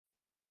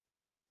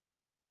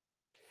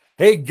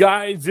Hey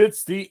guys,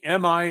 it's the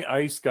MI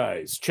Ice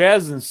Guys.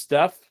 Chaz and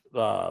Steph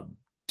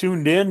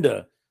tuned in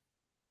to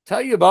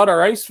tell you about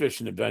our ice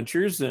fishing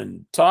adventures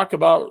and talk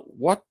about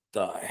what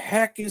the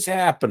heck is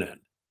happening.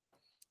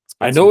 It's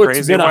I been some know it's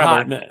crazy been a hot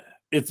weather. minute.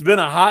 It's been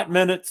a hot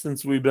minute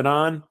since we've been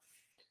on,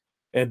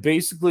 and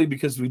basically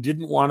because we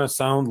didn't want to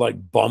sound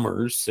like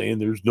bummers saying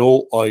there's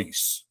no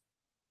ice,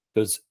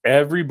 because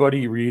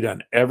everybody read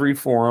on every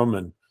forum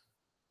and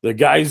the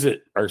guys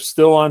that are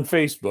still on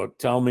Facebook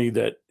tell me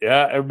that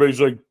everybody's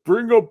like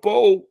bring a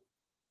boat.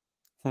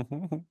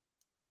 And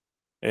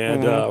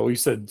Mhm. we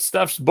said,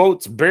 Steph's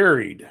boat's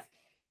buried.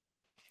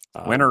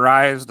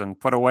 Winterized and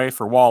put away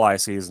for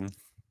walleye season.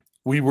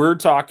 We were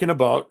talking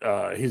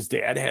about his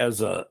dad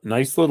has a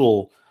nice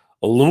little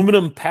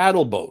aluminum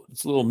paddle boat.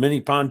 It's a little mini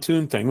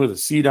pontoon thing with a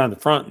seat on the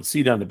front and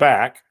seat on the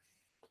back.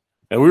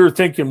 And we were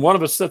thinking one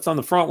of us sits on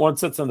the front, one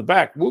sits on the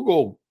back. We'll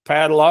go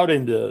paddle out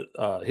into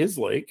his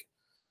lake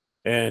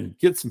and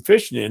get some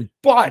fishing in.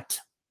 But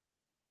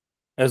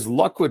as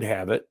luck would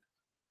have it,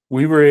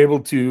 we were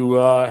able to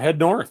head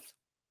north.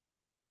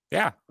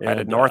 Yeah, headed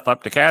And north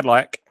up to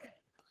Cadillac.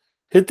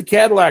 hit the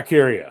Cadillac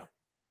area.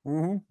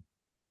 Mm-hmm.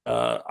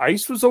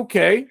 Ice was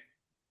okay.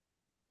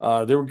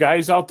 There were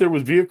guys out there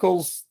with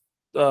vehicles.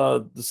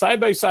 The side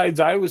by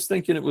sides, I was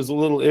thinking it was a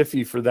little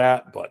iffy for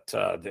that, but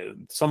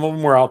some of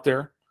them were out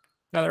there.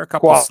 Yeah, there are a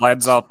couple of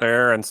sleds out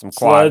there and some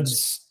quads.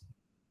 Sleds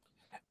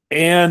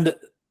and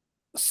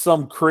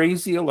some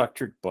crazy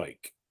electric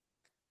bike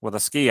With a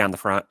ski on the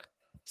front.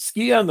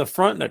 Ski on the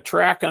front and a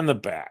track on the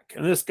back.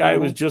 And this guy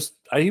was just,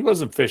 he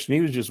wasn't fishing.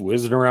 He was just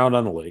whizzing around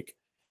on the lake.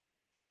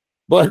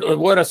 But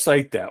what a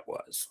sight that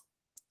was.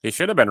 He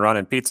should have been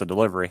running pizza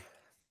delivery.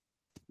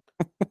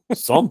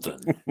 Something.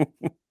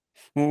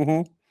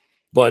 Mm-hmm.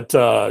 But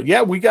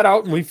yeah, we got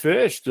out and we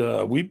fished.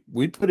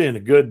 We put in a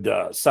good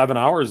 7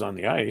 hours on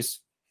the ice.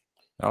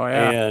 Oh,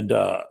 yeah. And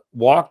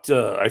walked,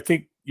 I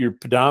think your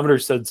pedometer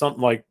said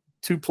something like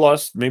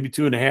 2+, maybe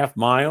 2.5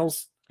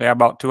 miles. Yeah,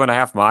 about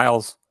 2.5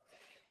 miles.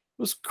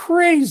 It was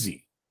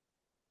crazy.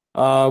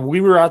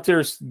 We were out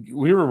there,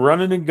 we were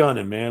running and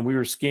gunning, man. We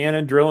were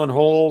scanning, drilling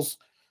holes,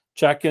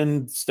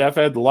 checking. Steph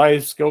had the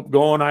live scope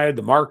going. I had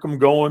the Markham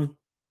going.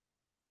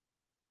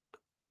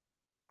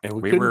 And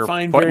we couldn't were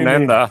find putting very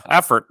in many. the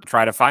effort to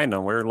try to find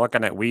them. We were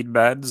looking at weed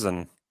beds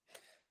and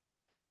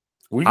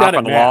We got it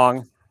hopping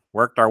along,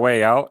 worked our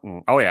way out,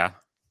 and oh yeah,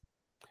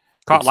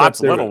 caught Except lots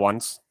of there little were-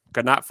 ones.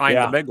 Could not find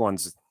the big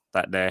ones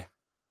that day.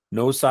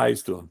 No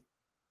size to them.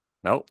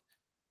 Nope.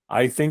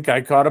 I think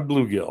I caught a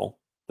bluegill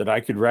that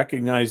I could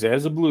recognize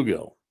as a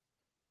bluegill.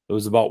 It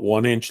was about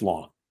 1 inch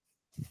long.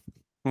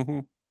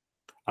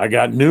 I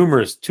got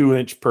numerous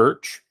 2-inch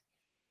perch.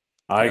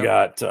 I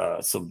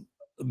got some.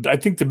 I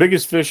think the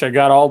biggest fish I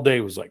got all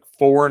day was like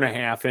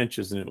 4.5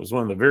 inches, and it was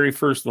one of the very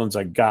first ones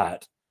I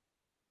got.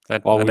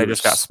 And they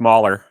just got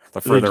smaller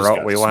the further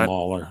out we went.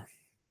 Smaller.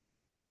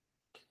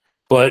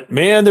 But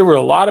man, there were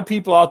a lot of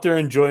people out there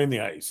enjoying the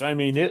ice. I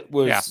mean, it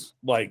was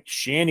like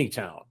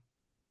shantytown.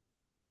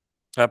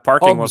 That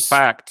parking was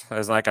packed. I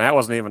was like, and that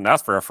wasn't even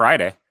that's for a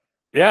Friday.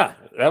 Yeah,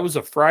 that was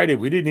a Friday.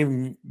 We didn't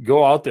even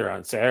go out there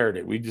on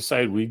Saturday. We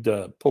decided we'd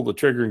pull the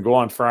trigger and go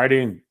on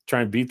Friday and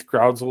try and beat the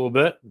crowds a little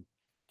bit.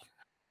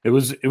 It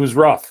was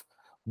rough,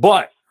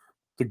 but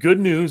the good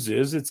news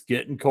is it's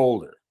getting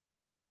colder.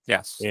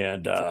 Yes,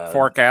 and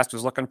forecast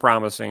is looking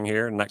promising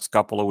here in the next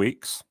couple of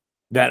weeks.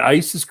 That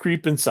ice is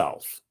creeping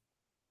south.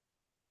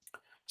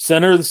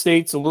 Center of the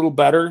state's a little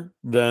better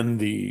than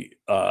the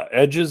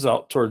edges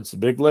out towards the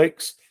big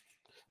lakes.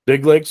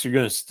 Big lakes are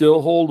going to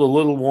still hold a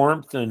little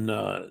warmth,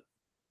 and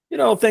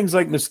things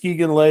like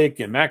Muskegon Lake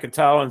and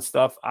Macatawa and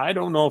stuff. I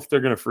don't know if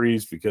they're going to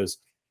freeze because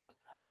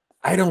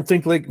I don't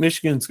think Lake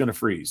Michigan's going to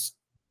freeze.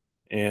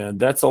 And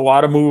that's a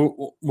lot of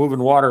moving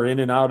water in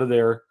and out of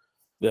there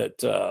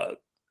that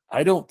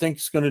I don't think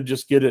is going to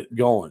just get it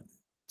going.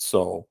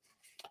 So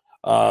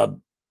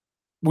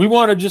we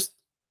want to just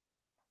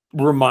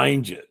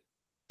remind you,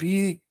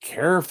 be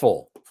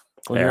careful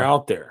when you're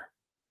out there.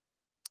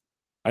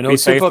 I know be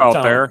safe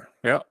out there.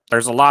 Yeah,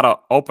 there's a lot of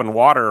open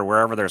water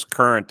wherever there's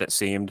current, it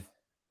seemed.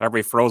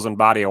 Every frozen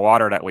body of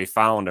water that we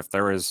found, if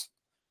there was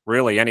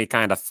really any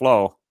kind of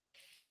flow,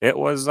 it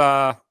was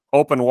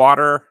open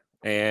water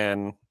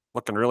and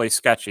looking really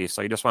sketchy.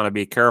 So you just want to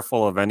be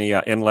careful of any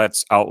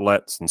inlets,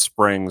 outlets, and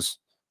springs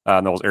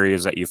in those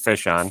areas that you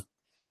fish on.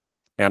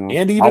 And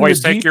even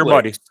always take your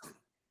buddies.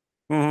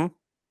 The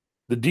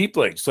deep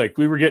lakes, like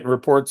we were getting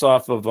reports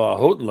off of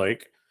Houghton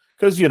Lake,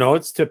 because,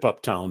 it's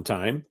tip-up town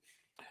time.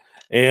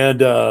 And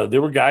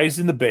there were guys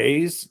in the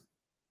bays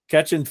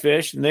catching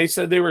fish, and they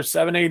said they were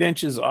 7-8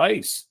 inches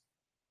ice.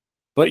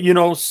 But,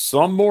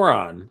 some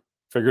moron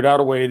figured out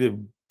a way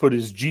to put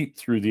his Jeep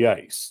through the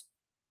ice.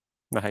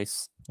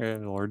 Nice. Yeah,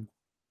 Lord.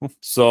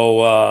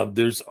 So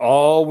there's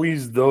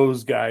always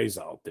those guys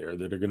out there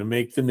that are going to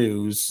make the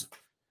news,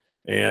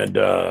 and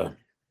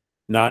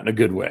not in a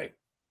good way.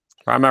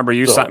 I remember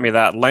you sent me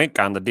that link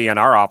on the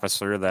DNR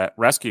officer that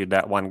rescued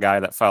that one guy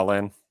that fell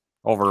in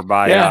over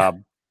by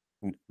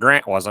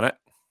Grant, wasn't it?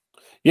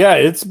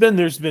 Yeah,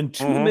 there's been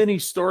too Hmm. many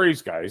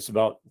stories, guys,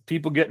 about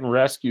people getting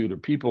rescued or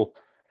people.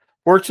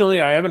 Fortunately,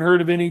 I haven't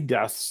heard of any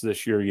deaths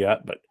this year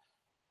yet, but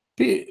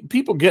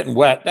people getting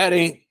wet, that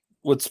ain't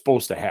what's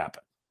supposed to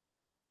happen.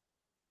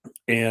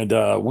 And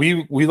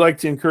we like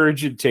to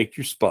encourage you to take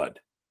your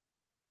spud,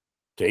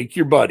 take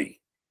your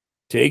buddy,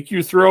 take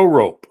your throw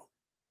rope,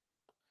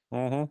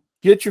 Hmm.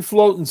 get your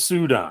floating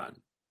suit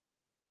on.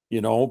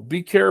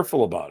 Be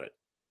careful about it.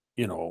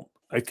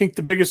 I think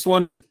the biggest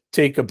one,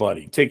 take a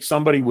buddy, take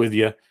somebody with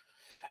you.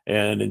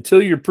 And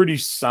until you're pretty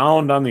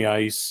sound on the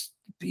ice,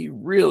 be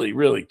really,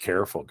 really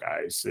careful,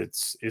 guys.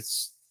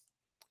 It's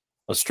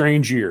a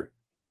strange year.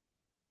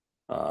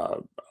 I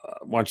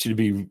want you to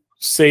be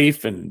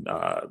safe and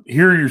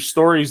hear your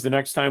stories the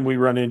next time we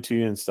run into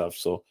you and stuff.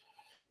 So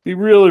be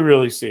really,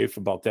 really safe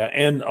about that.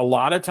 And a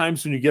lot of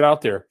times when you get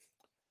out there,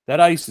 that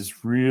ice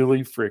is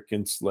really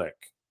freaking slick.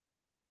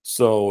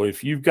 So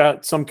if you've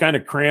got some kind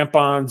of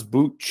crampons,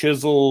 boot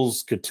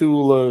chisels,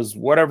 catulas,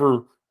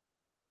 whatever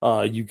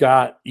you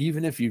got,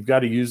 even if you've got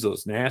to use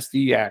those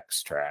nasty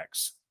X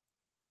tracks,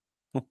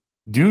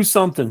 do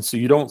something so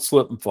you don't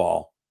slip and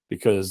fall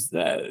because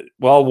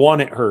well,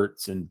 one, it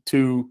hurts, and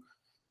two,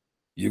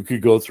 you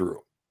could go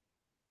through.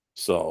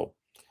 So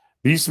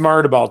be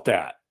smart about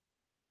that.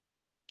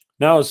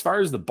 Now, as far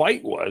as the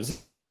bite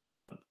was,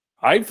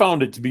 I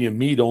found it to be a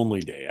meat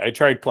only day. I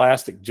tried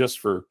plastic just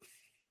for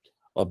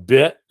a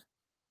bit,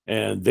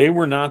 and they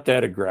were not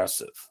that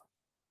aggressive.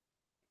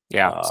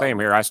 Yeah, same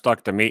here. I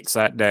stuck to meats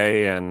that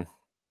day, and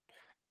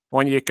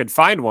when you could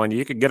find one,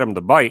 you could get them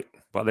to bite,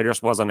 but there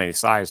just wasn't any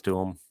size to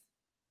them.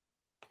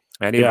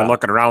 And even Yeah.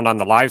 looking around on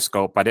the live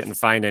scope, I didn't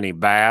find any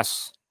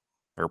bass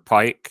or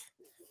pike.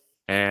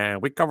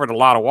 And we covered a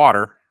lot of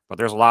water, but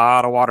there's a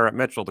lot of water at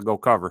Mitchell to go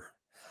cover.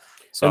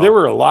 So And there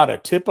were a lot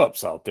of tip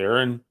ups out there,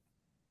 and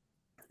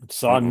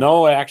saw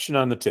no action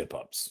on the tip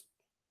ups.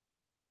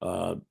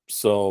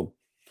 So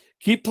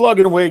keep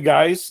plugging away,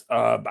 guys.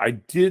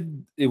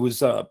 It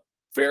was a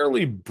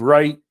fairly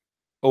bright,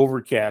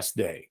 overcast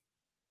day.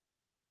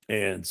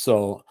 And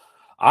so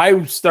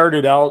I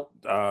started out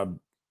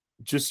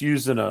just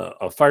using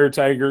a Fire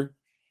Tiger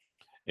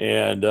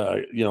and,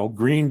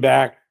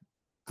 greenback,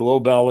 glow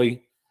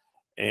belly.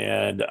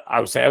 And I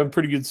was having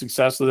pretty good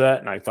success with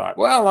that. And I thought,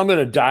 well, I'm going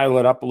to dial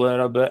it up a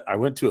little bit. I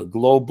went to a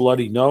glow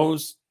bloody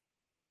nose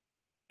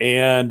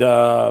and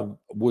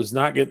was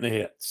not getting the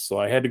hits. So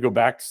I had to go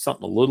back to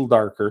something a little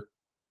darker,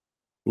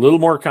 a little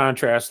more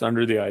contrast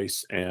under the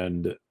ice.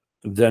 And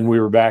then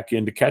we were back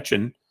into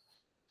catching.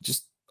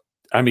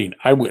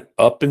 I went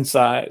up in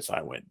size.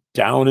 I went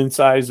down in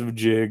size of a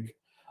jig.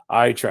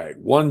 I tried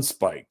one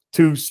spike,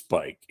 two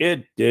spike.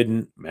 It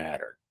didn't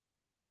matter.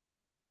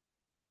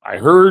 I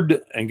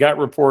heard and got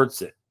reports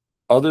that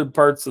other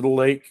parts of the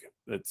lake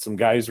that some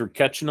guys were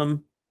catching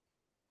them.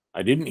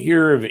 I didn't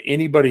hear of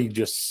anybody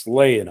just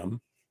slaying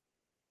them.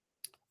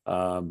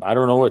 I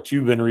don't know what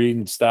you've been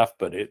reading stuff,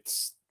 but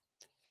it's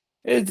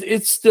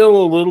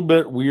still a little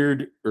bit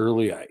weird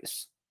early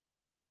ice.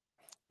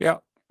 yeah,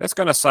 it's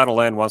going to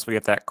settle in once we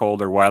get that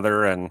colder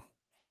weather, and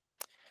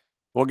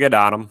we'll get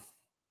on them.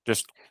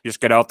 Just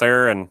get out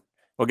there, and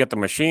we'll get the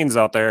machines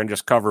out there and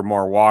just cover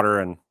more water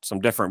and some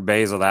different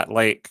bays of that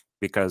lake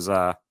because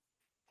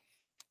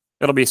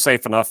it'll be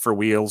safe enough for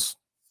wheels.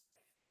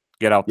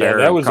 Get out there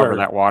and cover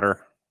that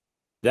water.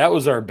 That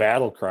was our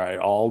battle cry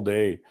all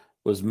day.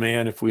 Was,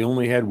 man, if we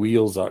only had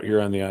wheels out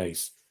here on the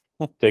ice,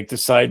 take the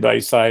side by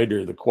side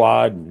or the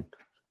quad and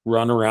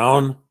run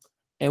around.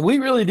 And we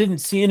really didn't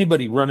see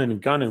anybody running and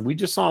gunning. We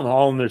just saw them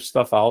hauling their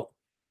stuff out,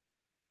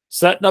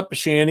 setting up a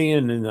shanty,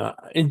 and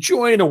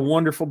enjoying a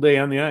wonderful day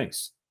on the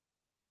ice.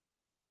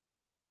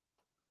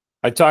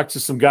 I talked to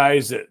some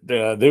guys that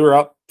they were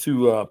up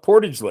to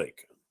Portage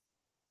Lake,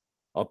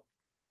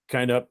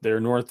 kind of up there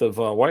north of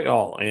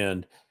Whitehall,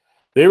 and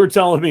they were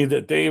telling me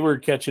that they were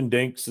catching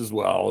dinks as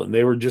well, and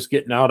they were just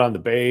getting out on the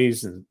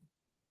bays and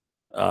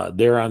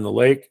there on the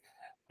lake.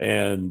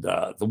 And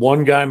the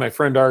one guy, my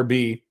friend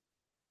RB,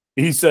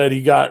 he said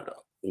he got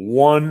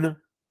 1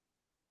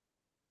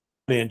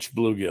 inch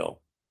bluegill.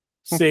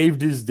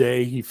 Saved his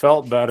day. He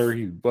felt better.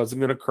 He wasn't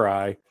going to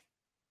cry.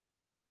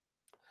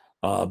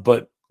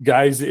 But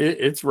guys,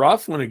 it's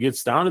rough when it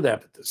gets down to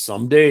that. But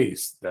some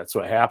days, that's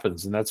what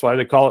happens. And that's why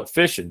they call it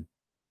fishing,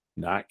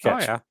 not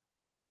catching. Oh, yeah.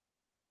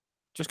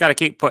 Just got to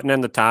keep putting in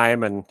the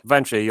time, and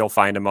eventually you'll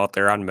find them out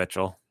there on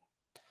Mitchell.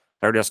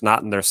 They're just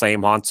not in their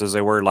same hunts as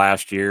they were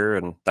last year,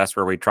 and that's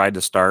where we tried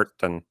to start.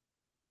 And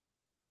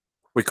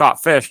we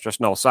caught fish, just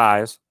no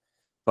size.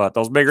 But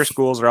those bigger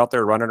schools are out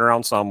there running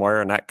around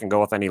somewhere, and that can go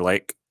with any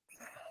lake.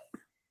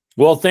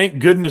 Well, thank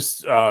goodness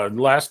the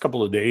last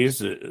couple of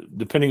days,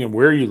 depending on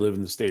where you live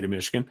in the state of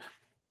Michigan,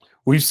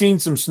 we've seen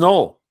some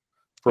snow.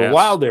 For a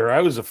while there, I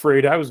was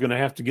afraid I was going to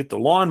have to get the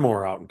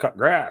lawnmower out and cut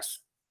grass.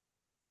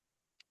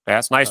 Yeah,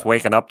 it's nice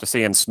waking up to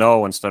seeing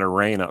snow instead of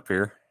rain up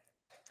here.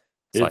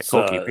 It's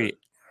like Hokey Pete.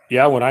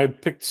 Yeah, when I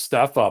picked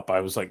stuff up,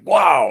 I was like,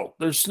 wow,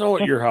 there's snow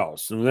at your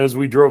house. And as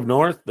we drove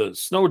north, the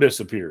snow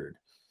disappeared.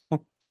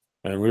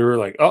 And we were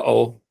like,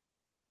 uh-oh.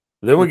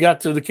 Then we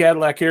got to the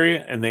Cadillac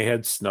area, and they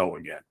had snow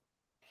again.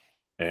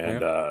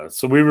 And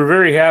so we were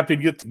very happy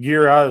to get the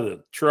gear out of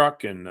the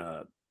truck and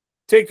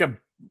take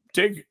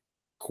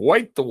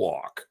quite the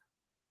walk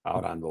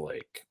out on the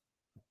lake.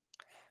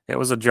 It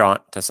was a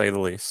jaunt, to say the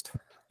least.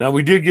 Now,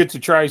 we did get to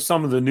try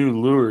some of the new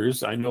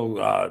lures. I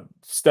know,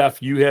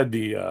 Steph, you had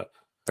the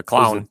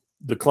clown.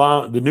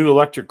 The new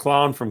electric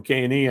clown from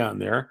K&E on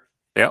there.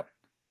 Yep.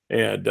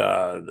 And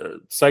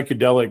the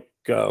psychedelic,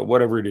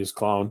 whatever it is,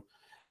 clown.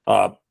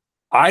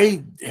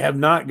 I have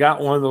not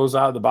got one of those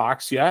out of the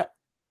box yet.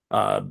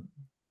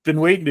 Been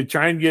waiting to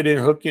try and get in,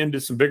 hook into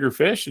some bigger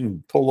fish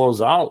and pull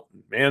those out.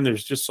 Man,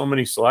 there's just so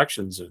many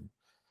selections. And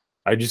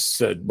I just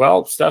said,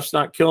 well, Steph's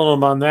not killing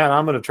them on that.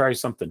 I'm going to try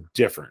something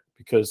different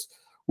because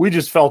we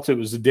just felt it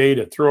was a day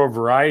to throw a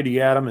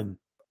variety at them and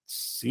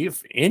see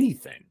if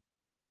anything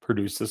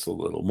produces a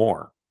little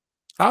more.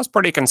 I was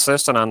pretty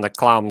consistent on the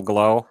clown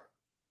glow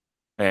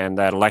and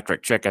that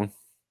electric chicken.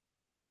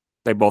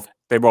 They both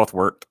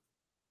worked.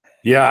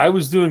 Yeah, I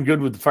was doing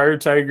good with the Fire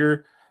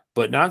Tiger,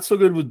 but not so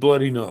good with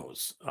Bloody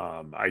Nose.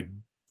 I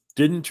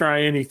didn't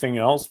try anything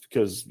else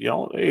because,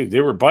 hey,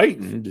 they were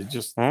biting. It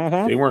just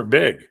they weren't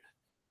big.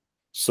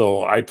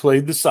 So I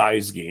played the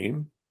size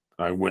game.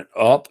 I went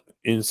up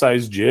in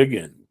size jig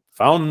and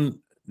found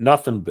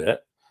nothing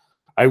bit.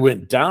 I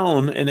went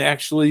down and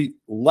actually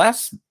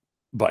less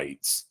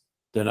bites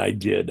than I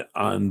did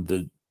on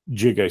the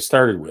jig I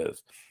started with.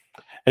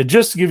 And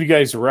just to give you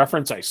guys a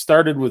reference, I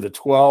started with a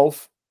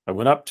 12. I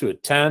went up to a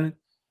 10,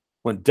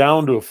 went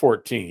down to a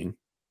 14.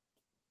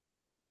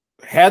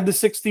 Had the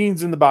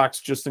 16s in the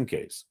box just in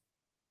case.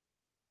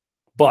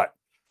 But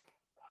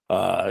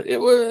it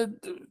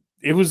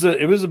was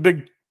a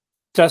big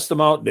test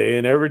them out day,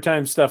 and every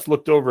time Steph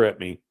looked over at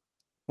me,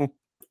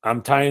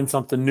 I'm tying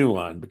something new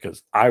on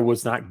because I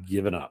was not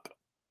giving up.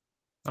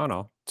 Oh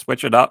no,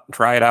 switch it up,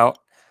 try it out.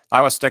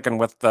 I was sticking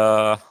with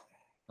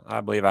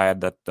I believe I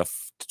had the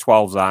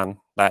 12s on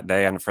that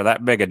day, and for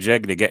that big a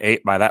jig to get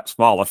ate by that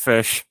small a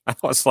fish, I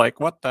was like,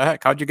 what the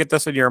heck? How'd you get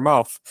this in your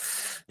mouth?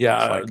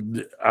 Yeah,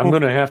 I'm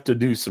going to have to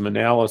do some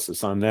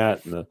analysis on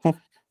that. And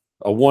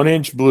a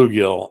 1-inch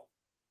bluegill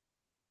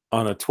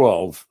on a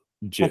 12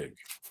 jig.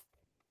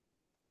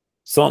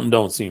 Something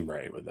don't seem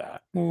right with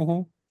that.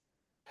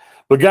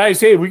 But guys,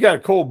 hey, we got a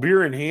cold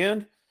beer in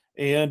hand,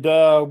 and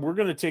we're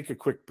going to take a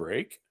quick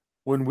break.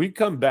 When we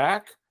come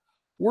back,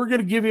 we're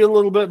going to give you a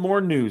little bit more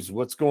news,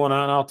 what's going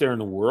on out there in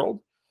the world.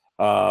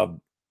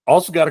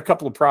 Also got a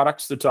couple of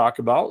products to talk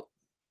about,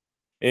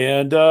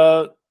 and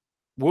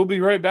we'll be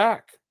right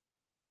back.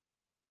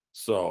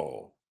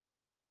 So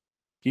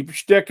keep your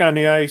stick on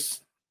the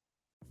ice.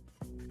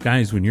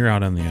 Guys, when you're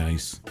out on the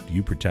ice, do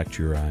you protect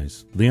your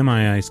eyes? Liam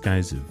Ice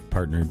Guys have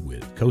partnered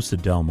with Costa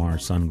Del Mar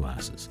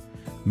sunglasses.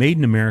 Made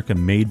in America,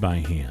 made by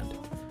hand.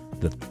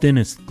 The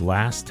thinnest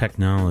glass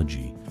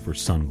technology for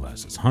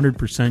sunglasses. 100%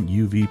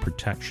 UV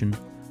protection.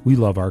 We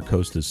love our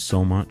Costas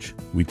so much,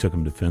 we took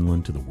them to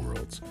Finland to the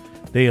Worlds.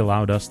 They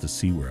allowed us to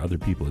see where other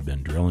people had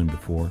been drilling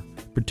before,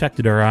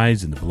 protected our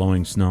eyes in the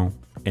blowing snow,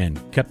 and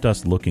kept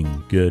us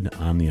looking good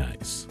on the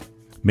ice.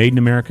 Made in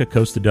America,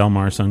 Costa Del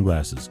Mar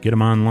sunglasses. Get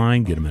them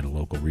online, get them at a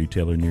local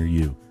retailer near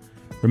you.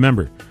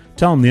 Remember,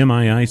 tell them the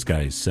MI Ice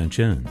Guys sent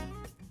you, and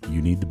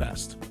you need the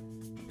best.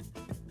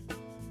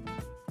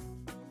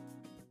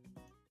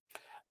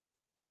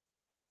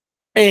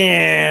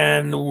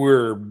 And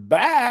we're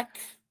back.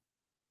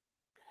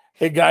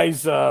 Hey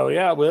guys,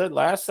 with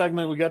last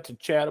segment we got to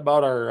chat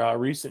about our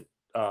recent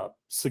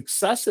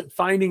success at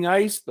finding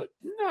ice, but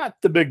not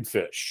the big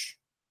fish.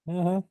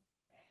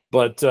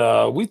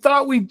 But we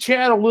thought we'd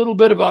chat a little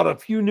bit about a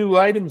few new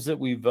items that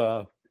we've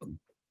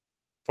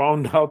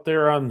found out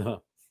there on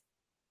the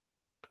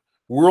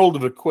world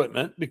of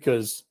equipment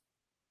because,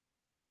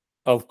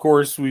 of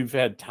course, we've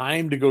had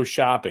time to go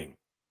shopping.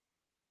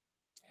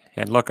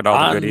 And look at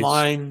all the goodies.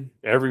 Online,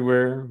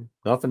 everywhere,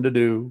 nothing to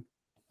do.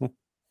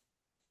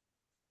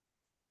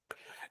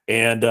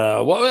 And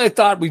what I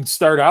thought we'd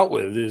start out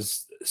with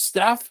is,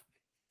 Steph,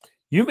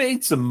 you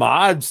made some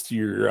mods to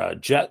your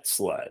jet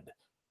sled.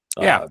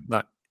 Yeah,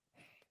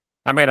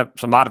 I made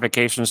some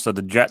modifications to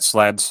the jet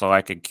sled so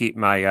I could keep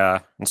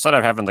my, instead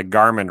of having the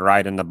Garmin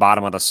ride in the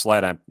bottom of the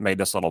sled, I made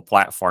this little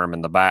platform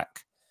in the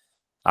back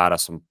out of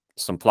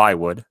some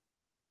plywood.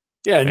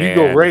 Yeah, and you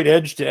go right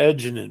edge to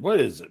edge, and what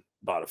is it,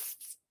 about a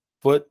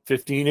foot,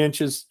 15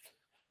 inches?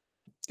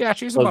 Yeah,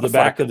 she's of about the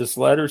back of the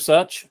sled or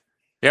such.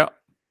 Yep,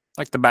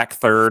 like the back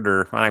third,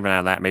 or not even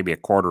on that, maybe a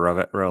quarter of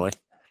it, really.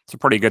 It's a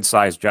pretty good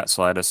sized jet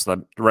sled. It's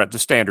the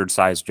standard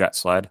size jet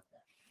sled.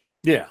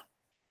 Yeah.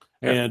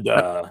 Yep. And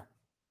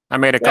I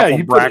made a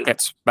couple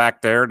brackets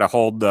back there to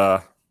hold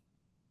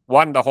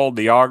one to hold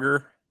the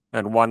auger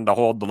and one to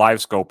hold the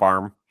live scope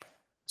arm,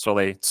 so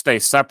they stay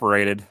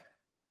separated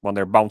when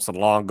they're bouncing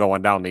along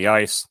going down the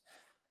ice.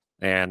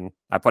 And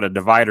I put a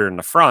divider in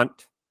the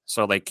front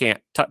so they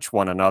can't touch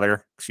one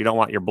another, because you don't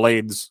want your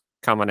blades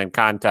coming in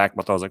contact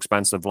with those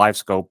expensive live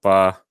scope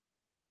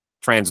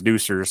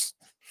transducers.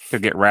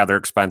 Could get rather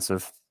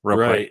expensive real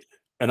quick.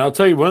 And I'll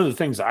tell you, one of the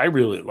things I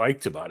really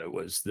liked about it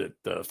was that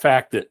the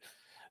fact that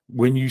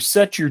when you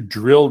set your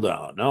drill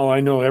down, now I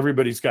know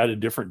everybody's got a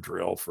different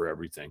drill for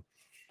everything,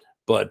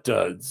 but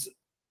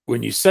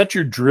when you set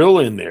your drill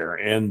in there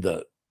and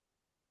the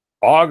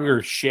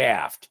auger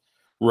shaft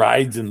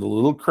rides in the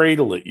little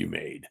cradle that you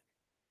made,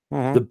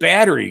 the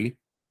battery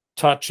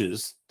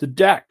touches the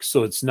deck.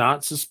 So it's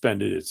not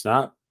suspended. It's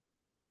not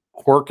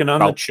horking on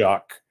the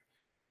chuck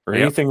or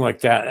anything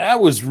like that. That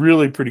was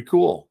really pretty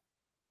cool.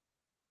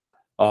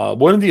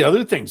 One of the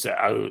other things that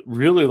I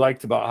really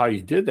liked about how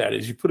you did that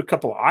is you put a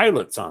couple of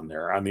eyelets on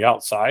there on the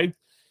outside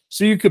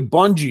so you could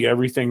bungee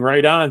everything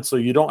right on so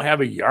you don't have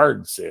a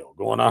yard sale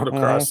going out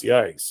across the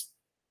ice.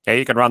 Yeah,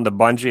 you can run the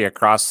bungee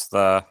across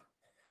the...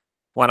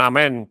 When I'm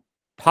in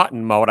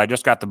hunting mode, I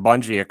just got the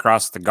bungee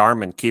across the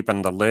Garmin,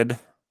 keeping the lid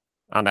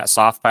on that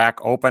soft pack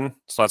open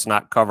so it's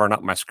not covering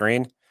up my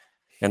screen.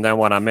 And then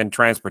when I'm in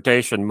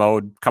transportation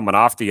mode coming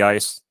off the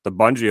ice, the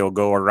bungee will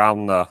go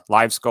around the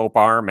live scope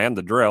arm and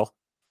the drill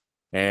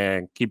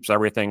and keeps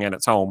everything in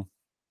its home.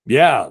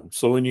 Yeah.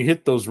 So when you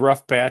hit those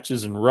rough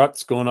patches and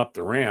ruts going up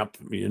the ramp,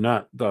 you're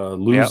not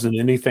losing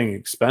anything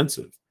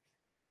expensive.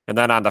 And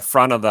then on the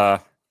front of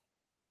the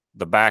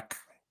back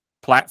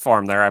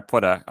platform there, I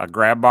put a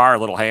grab bar, a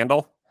little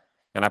handle,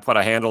 and I put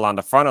a handle on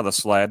the front of the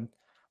sled.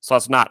 So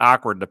it's not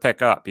awkward to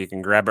pick up. You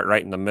can grab it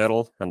right in the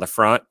middle and the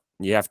front.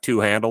 You have two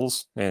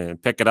handles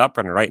and pick it up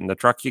and right in the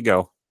truck you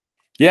go.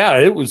 Yeah,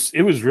 it was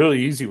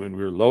really easy when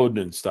we were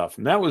loading and stuff.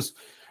 And that was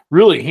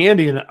really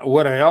handy. And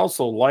what I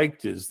also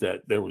liked is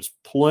that there was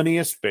plenty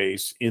of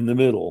space in the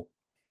middle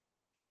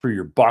for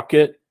your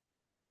bucket,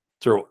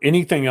 throw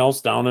anything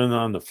else down in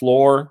on the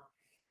floor.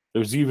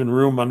 There's even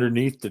room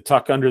underneath to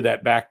tuck under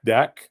that back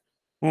deck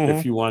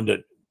if you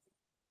wanted,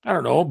 I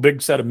don't know, a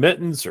big set of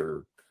mittens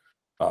or,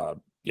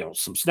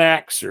 some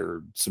snacks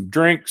or some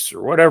drinks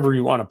or whatever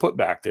you want to put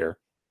back there.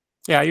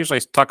 Yeah, I usually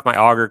tuck my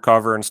auger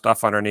cover and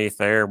stuff underneath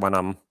there when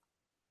I'm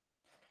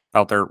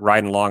out there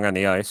riding along on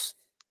the ice.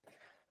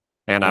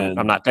 And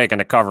I'm not taking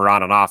the cover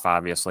on and off,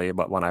 obviously,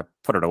 but when I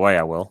put it away,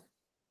 I will.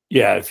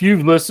 Yeah, if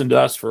you've listened to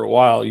us for a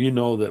while, you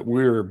know that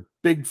we're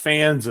big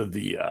fans of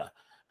the,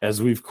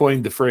 as we've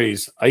coined the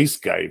phrase, ice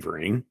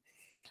guyvering,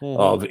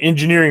 of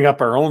engineering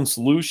up our own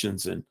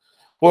solutions. And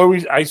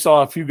boy, I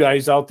saw a few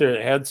guys out there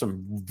that had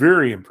some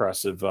very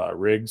impressive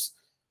rigs,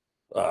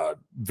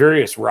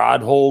 various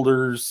rod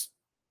holders,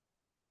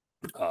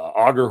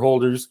 auger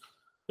holders.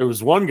 There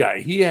was one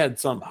guy, he had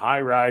some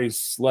high-rise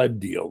sled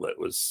deal that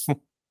was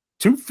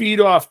 2 feet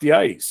off the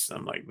ice.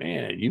 I'm like,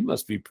 man, you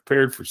must be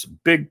prepared for some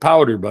big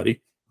powder,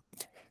 buddy.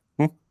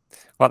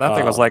 Well, that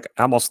thing was like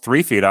almost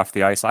 3 feet off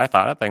the ice. I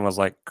thought that thing was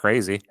like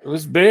crazy. It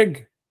was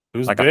big. It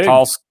was like big.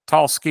 a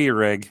tall ski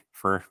rig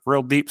for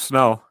real deep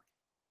snow.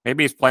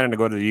 Maybe he's planning to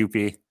go to the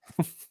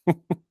UP.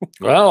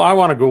 Well, I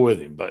want to go with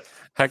him, but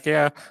heck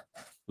yeah.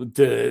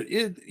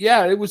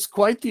 It was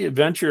quite the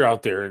adventure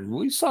out there, and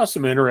we saw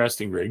some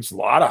interesting rigs. A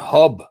lot of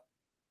hub.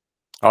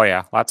 Oh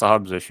yeah, lots of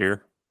hubs this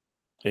year,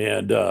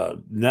 and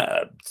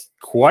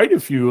quite a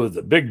few of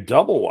the big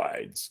double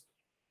wides.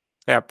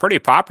 Yeah, pretty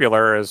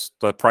popular as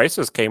the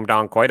prices came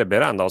down quite a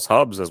bit on those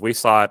hubs, as we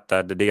saw at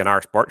the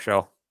DNR Sport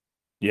Show.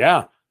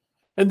 Yeah,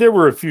 and there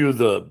were a few of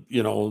the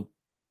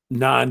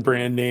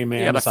non-brand name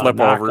Amazon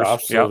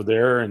knockoffs over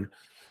there, and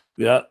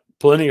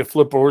plenty of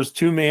flip overs,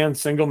 2-man,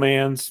 single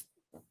mans.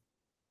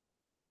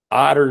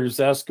 Otters,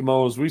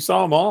 Eskimos, we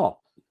saw them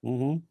all.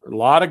 A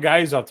lot of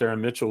guys out there in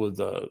Mitchell with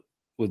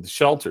the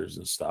shelters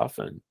and stuff,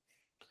 and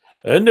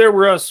there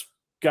were us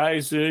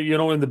guys,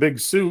 in the big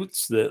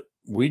suits that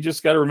we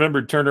just got to remember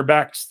to turn our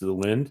backs to the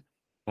wind.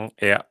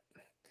 Yeah,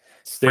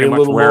 stay pretty a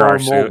little more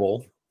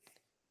mobile.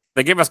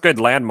 They give us good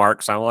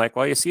landmarks. I'm like,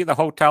 well, you see the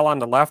hotel on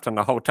the left and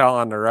the hotel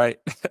on the right.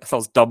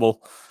 those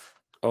double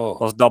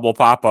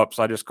pop-ups.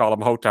 I just call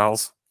them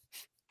hotels.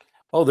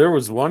 Oh, there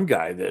was one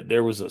guy that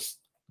there was a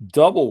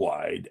double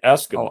wide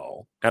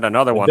Eskimo and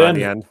another one on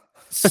the end,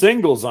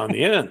 singles on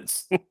the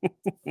ends.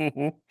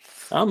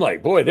 I'm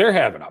like, boy, they're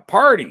having a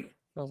party.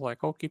 I was like,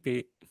 Hokey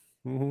Pete.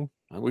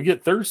 We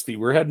get thirsty.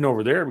 We're heading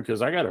over there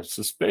because I got a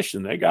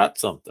suspicion they got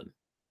something.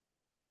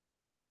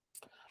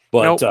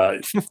 But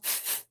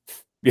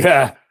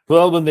yeah,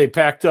 well, when they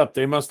packed up,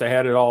 they must have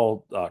had it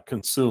all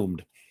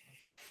consumed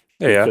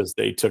because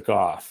they took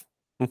off.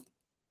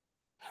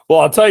 Well,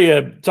 I'll tell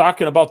you,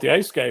 talking about the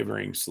ice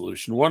guyvering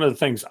solution, one of the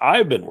things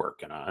I've been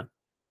working on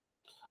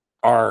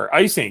are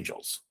ice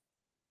angels.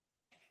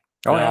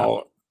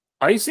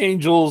 Ice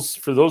angels,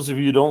 for those of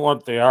you who don't know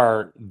what they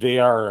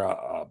are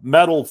a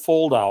metal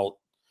fold-out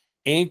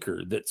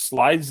anchor that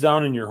slides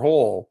down in your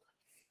hole,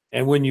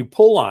 and when you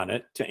pull on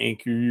it to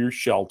anchor your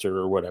shelter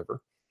or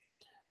whatever,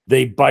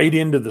 they bite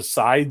into the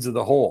sides of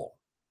the hole.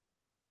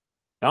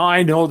 Now,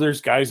 I know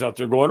there's guys out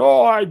there going,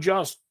 oh, I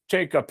just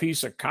take a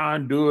piece of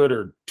conduit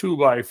or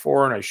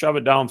 2x4 and I shove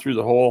it down through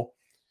the hole.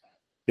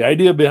 The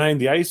idea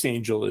behind the ice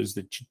angel is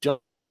that you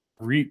just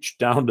reach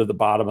down to the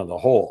bottom of the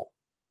hole.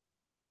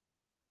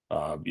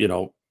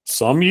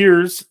 Some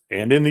years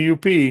and in the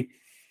UP, the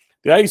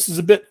ice is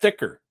a bit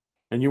thicker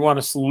and you want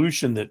a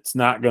solution that's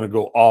not going to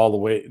go all the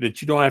way,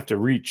 that you don't have to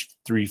reach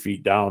 3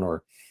 feet down.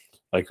 Or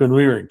like when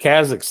we were in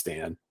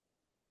Kazakhstan,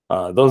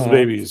 Those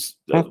babies,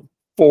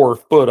 4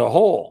 foot a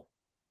hole.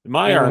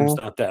 My arm's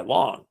not that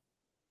long.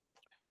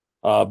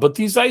 But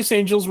these Ice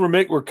Angels,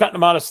 we're cutting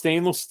them out of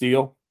stainless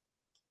steel.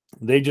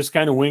 They just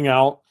kind of wing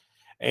out.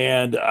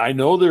 And I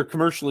know they're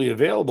commercially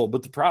available,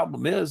 but the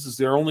problem is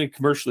they're only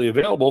commercially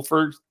available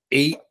for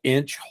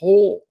 8-inch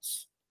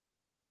holes.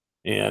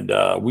 And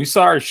we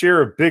saw our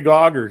share of big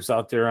augers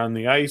out there on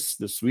the ice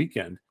this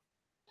weekend.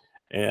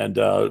 And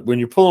when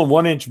you're pulling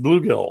 1-inch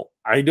bluegill,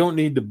 I don't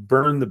need to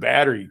burn the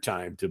battery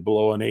time to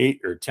blow an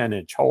 8 or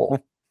 10-inch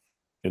hole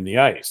in the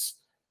ice.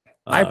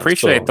 I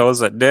appreciate those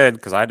that did,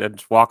 because I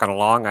did walking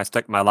along. I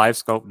stick my live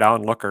scope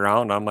down, look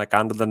around. I'm like,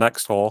 on to the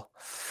next hole.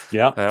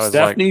 Yeah,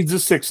 Steph needs a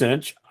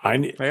 6-inch.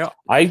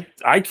 I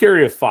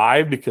carry a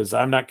 5 because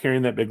I'm not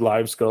carrying that big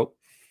live scope.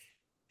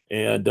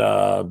 And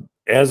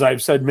as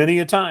I've said many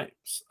a times,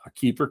 a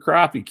keeper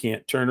crappie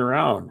can't turn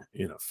around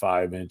in a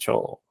 5-inch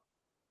hole.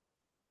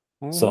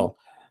 So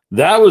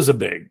that was a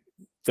big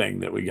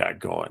thing that we got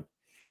going.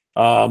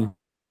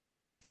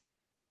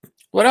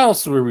 What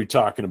else were we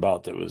talking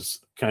about that was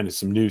kind of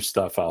some new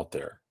stuff out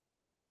there?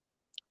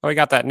 Oh, we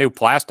got that new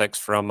plastics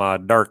from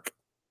Dark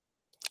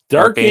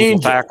Angel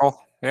Tackle.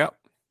 Yep.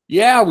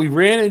 Yeah, we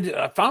ran into,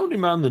 I found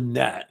him on the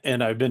net,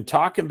 and I've been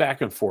talking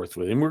back and forth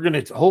with him. We're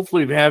going to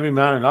hopefully have him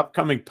on an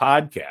upcoming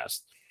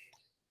podcast.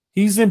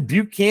 He's in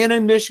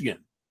Buchanan, Michigan.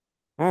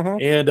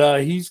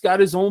 And he's got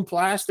his own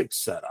plastic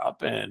set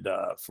up. And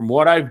from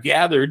what I've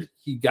gathered,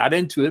 he got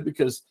into it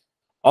because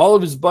all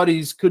of his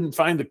buddies couldn't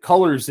find the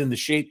colors in the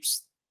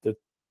shapes that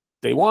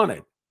they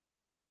wanted.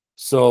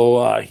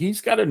 So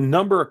he's got a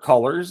number of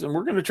colors, and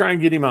we're going to try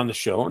and get him on the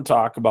show and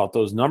talk about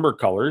those number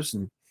colors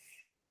and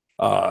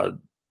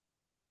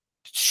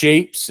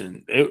shapes.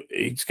 And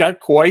he's got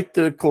quite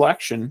the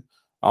collection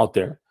out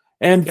there.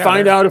 And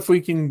find out if we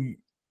can.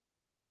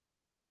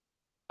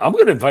 I'm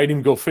going to invite him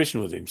to go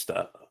fishing with him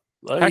stuff.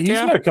 He's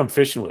got to come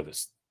fishing with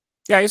us.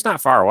 Yeah, he's not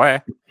far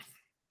away.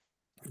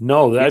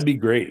 No, that'd be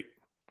great.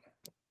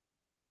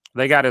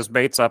 They got his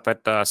baits up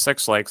at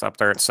Six Lakes up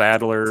there at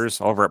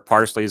Sadler's, over at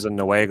Parsley's in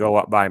Newaygo,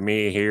 up by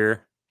me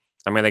here.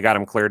 I mean, they got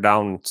him cleared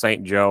down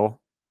St. Joe.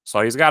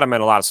 So he's got them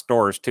in a lot of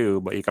stores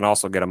too, but you can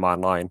also get them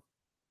online.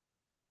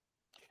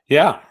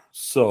 Yeah.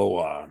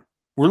 So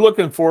we're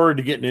looking forward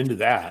to getting into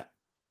that.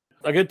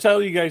 I got to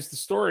tell you guys the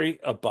story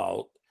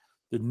about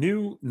the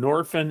new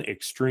Norfin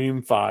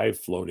Extreme 5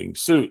 floating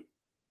suit.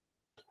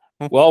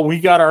 Well, we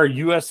got our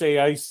USA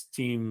Ice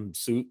Team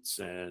suits,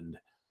 and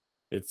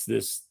it's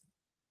this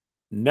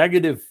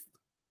negative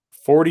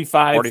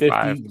 45,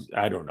 50,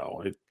 I don't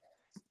know,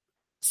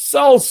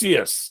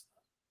 Celsius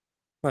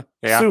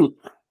suit.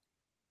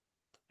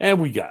 And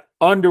we got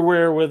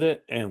underwear with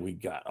it, and we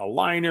got a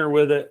liner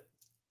with it.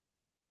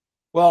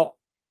 Well,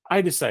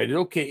 I decided,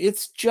 okay,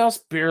 it's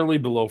just barely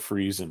below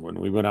freezing when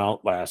we went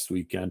out last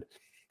weekend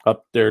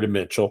up there to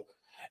Mitchell.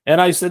 And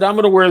I said, I'm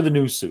going to wear the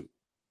new suit.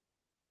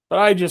 But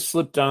I just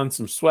slipped on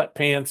some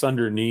sweatpants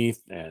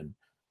underneath and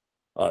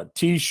a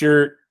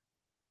t-shirt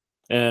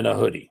and a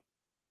hoodie.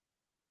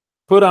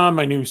 Put on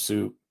my new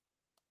suit.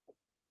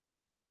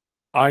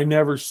 I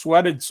never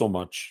sweated so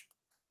much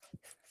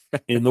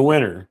in the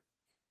winter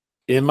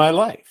in my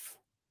life.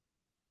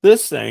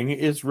 This thing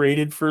is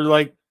rated for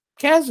like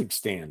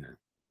Kazakhstan.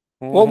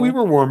 Well, we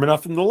were warm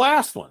enough in the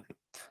last one.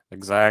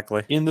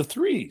 Exactly. In the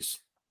 3s.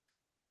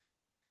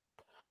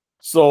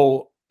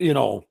 So, you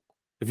know,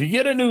 if you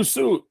get a new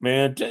suit,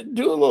 man,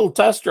 do a little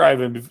test drive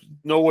and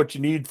know what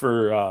you need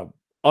for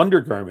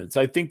undergarments.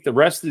 I think the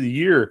rest of the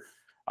year,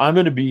 I'm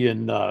going to be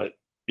in,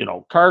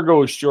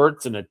 cargo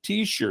shorts and a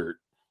t-shirt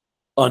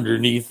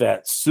underneath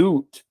that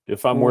suit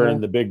if I'm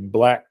wearing the big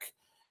black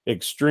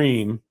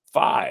Extreme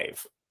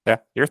 5. Yeah,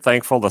 you're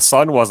thankful the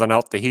sun wasn't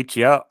out to heat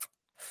you up.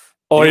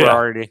 Oh, you yeah.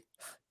 Already.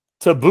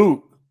 To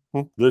boot,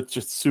 the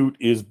suit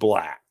is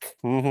black.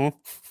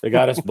 They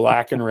got us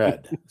black and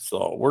red.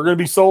 So we're going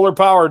to be solar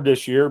powered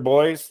this year,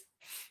 boys.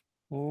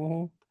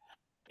 And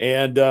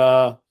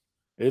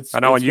it's. I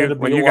know when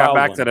you got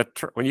back to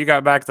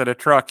the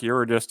truck, you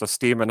were just a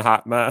steaming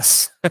hot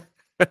mess.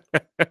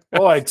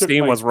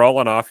 Steam was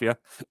rolling off you.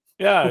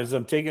 Yeah, as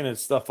I'm taking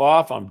this stuff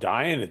off, I'm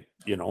dying.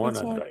 And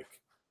I'm like,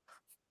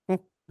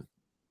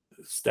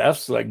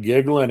 Steph's like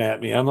giggling at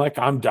me. I'm like,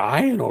 I'm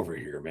dying over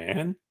here,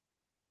 man.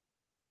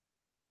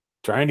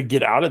 Trying to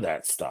get out of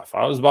that stuff.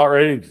 I was about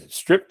ready to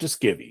strip to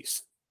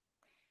skivvies.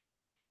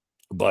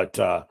 But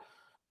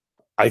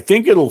I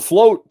think it'll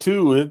float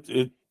too.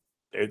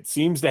 It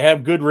seems to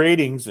have good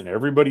ratings and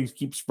everybody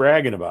keeps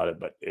bragging about it,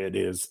 but it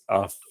is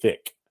a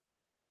thick,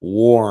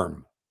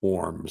 warm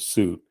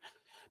suit.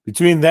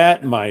 Between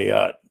that and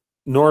my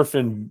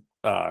Norfin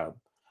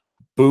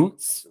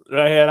boots that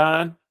I had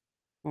on,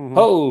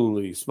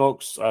 holy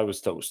smokes, I was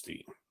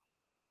toasty.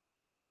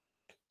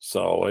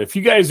 So if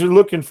you guys are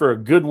looking for a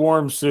good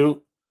warm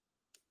suit,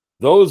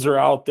 those are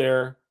out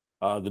there.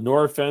 The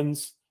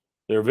Norfins,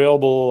 they're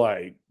available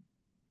at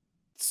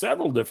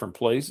several different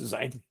places.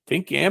 I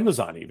think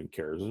Amazon even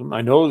carries them.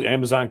 I know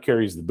Amazon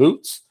carries the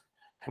boots,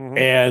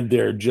 and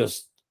they're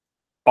just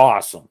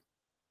awesome.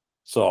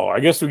 So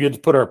I guess we get to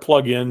put our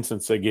plug in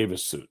since they gave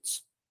us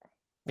suits.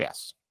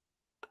 Yes.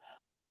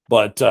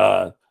 But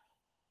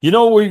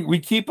we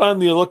keep on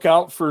the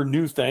lookout for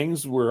new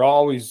things. We're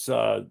always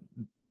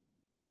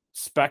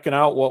specking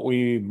out what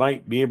we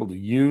might be able to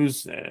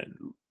use,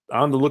 and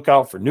on the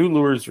lookout for new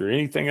lures or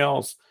anything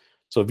else.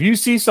 So if you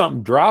see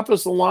something, drop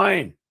us a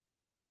line.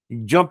 You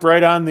can jump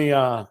right on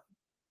the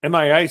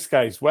MI Ice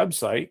Guy's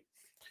website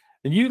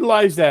and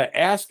utilize that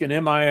Ask an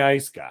MI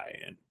Ice Guy,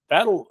 and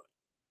that'll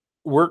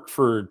work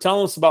for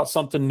telling us about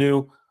something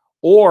new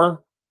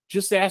or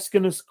just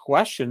asking us a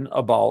question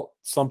about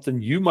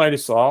something you might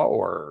have saw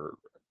or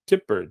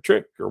tip or a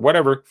trick or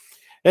whatever.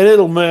 And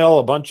it'll mail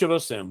a bunch of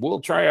us, and we'll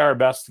try our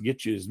best to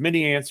get you as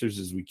many answers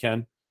as we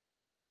can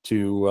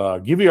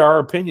to give you our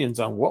opinions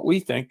on what we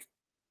think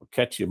will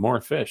catch you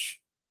more fish.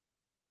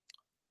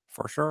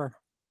 For sure.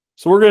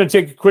 So we're going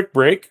to take a quick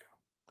break.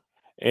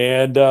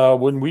 And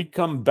when we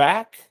come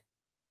back,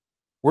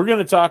 we're going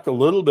to talk a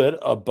little bit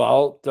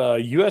about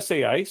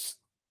USA Ice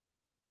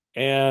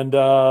and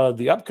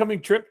the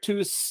upcoming trip to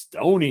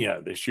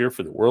Estonia this year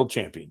for the World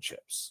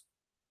Championships.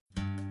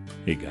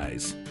 Hey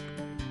guys,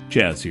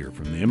 Chaz here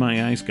from the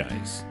MI Ice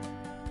Guys.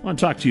 I want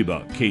to talk to you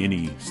about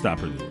K&E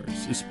stopper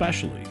lures,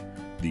 especially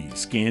the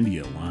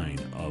Scandia line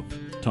of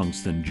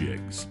tungsten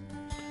jigs.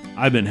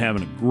 I've been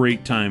having a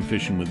great time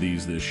fishing with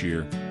these this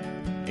year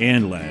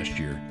and last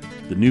year.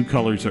 The new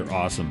colors are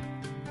awesome.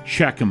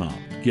 Check them out.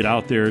 Get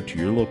out there to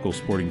your local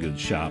sporting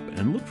goods shop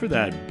and look for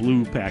that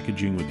blue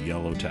packaging with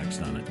yellow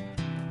text on it.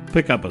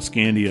 Pick up a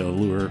Scandia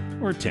lure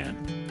or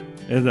 10.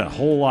 It's a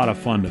whole lot of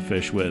fun to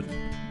fish with.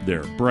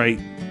 They're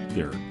bright,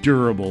 they're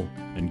durable,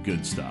 and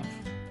good stuff.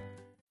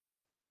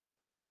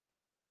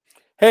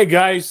 Hey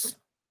guys,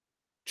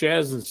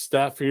 Chaz and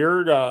Steph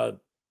here,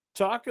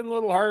 talking a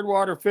little hard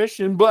water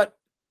fishing, but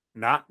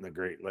not in the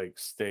Great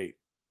Lakes state.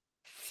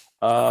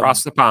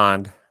 Across the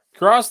pond.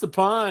 Across the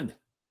pond.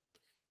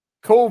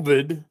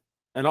 COVID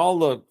and all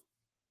the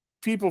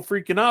people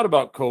freaking out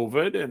about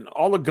COVID and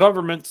all the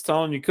governments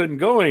telling you couldn't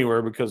go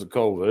anywhere because of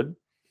COVID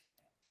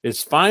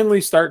is finally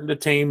starting to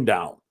tame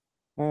down.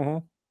 Mm-hmm.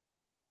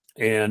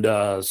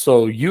 And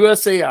so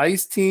USA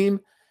Ice Team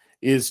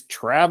is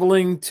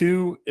traveling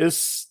to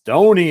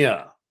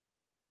Estonia.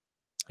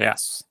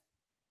 Yes.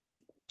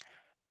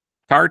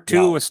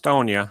 Tartu, Wow.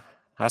 Estonia.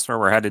 That's where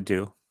we're headed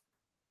to.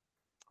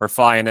 We're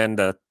flying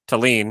into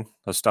Tallinn,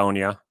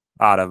 Estonia,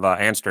 out of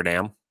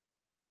Amsterdam.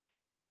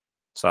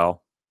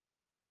 So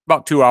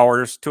about 2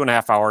 hours,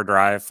 2.5 hour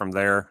drive from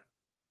there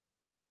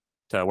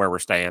to where we're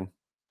staying.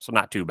 So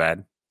not too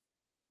bad.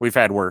 We've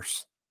had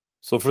worse.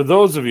 So for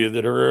those of you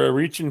that are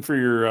reaching for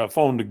your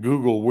phone to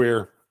Google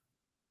where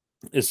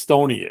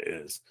Estonia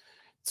is,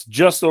 it's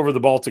just over the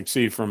Baltic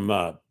Sea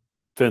from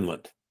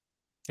Finland.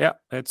 Yeah,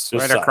 it's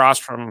Just right south. across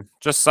from,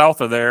 just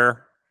south of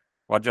there.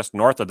 Well, just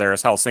north of there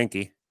is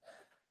Helsinki,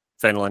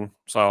 Finland.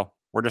 So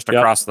we're just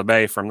across the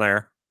bay from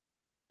there.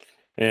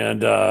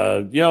 And,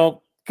 a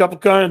couple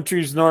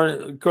countries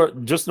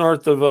just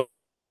north of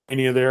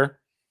Lithuania there,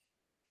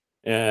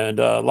 and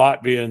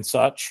Latvia and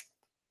such.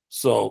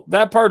 So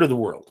that part of the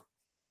world.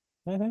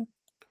 Mm-hmm.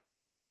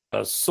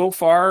 So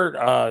far,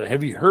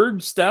 have you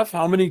heard, Steph,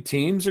 how many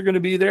teams are going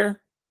to be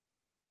there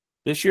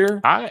this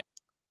year?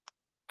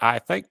 I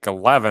think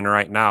 11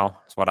 right now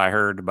is what I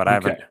heard, but I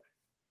haven't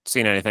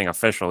seen anything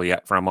official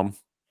yet from them.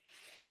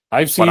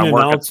 I've seen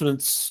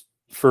announcements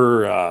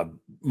for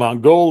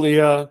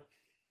Mongolia,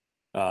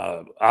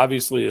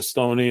 obviously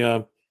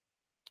Estonia.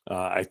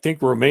 I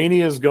think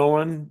Romania is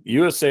going.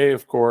 USA,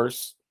 of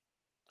course.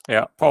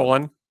 Yeah,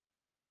 Poland,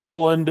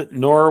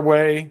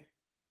 Norway,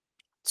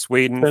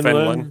 Sweden,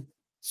 Finland.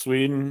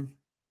 Sweden.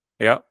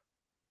 Yep.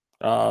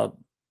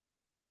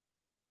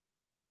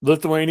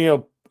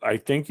 Lithuania, I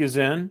think, is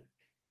in.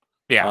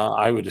 Yeah.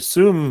 I would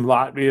assume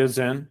Latvia is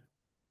in.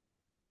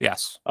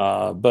 Yes.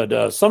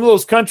 But some of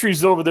those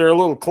countries over there are a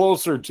little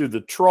closer to the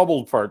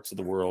troubled parts of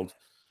the world.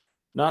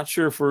 Not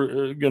sure if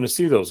we're going to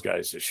see those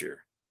guys this year.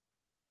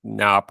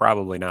 No,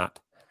 probably not.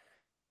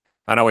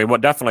 I know we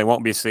definitely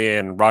won't be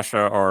seeing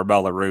Russia or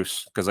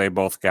Belarus because they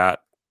both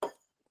got, I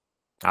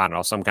don't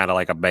know, some kind of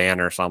like a ban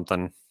or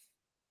something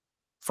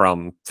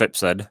from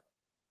FIPSID.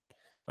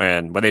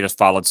 But they just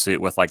followed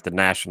suit with like the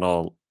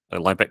national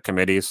Olympic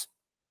committees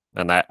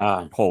and that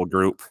whole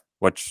group,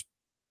 which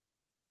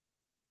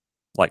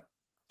like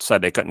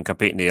said they couldn't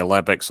compete in the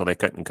Olympics, so they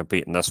couldn't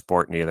compete in this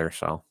sport neither.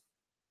 So,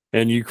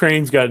 and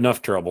Ukraine's got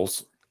enough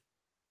troubles.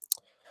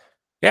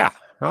 Yeah.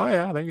 Oh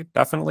yeah, they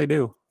definitely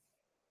do.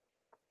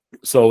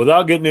 So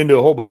without getting into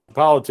a whole bunch of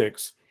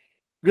politics,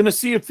 we're going to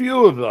see a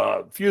few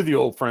of the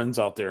old friends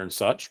out there and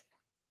such.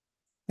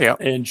 Yeah,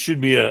 and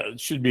should be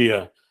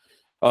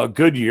a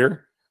good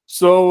year.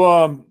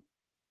 So,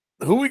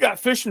 who we got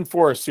fishing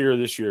for us here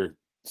this year,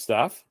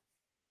 Steph?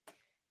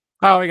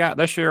 Oh, we got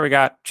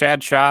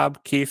Chad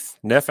Schaub, Keith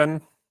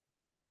Niffen,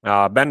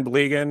 Ben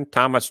Blegan,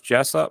 Thomas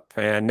Jessup,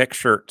 and Nick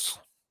Schertz.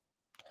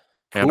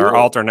 And our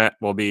alternate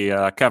will be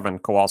Kevin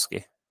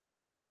Kowalski.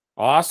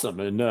 Awesome.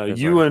 And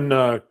you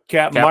and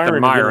Captain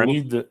Myron are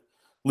going to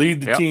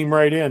lead the team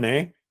right in,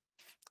 eh?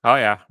 Oh,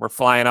 yeah. We're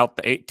flying out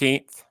the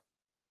 18th,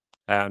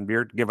 and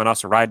you're giving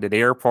us a ride to the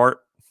airport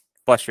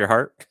Bless your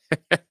heart.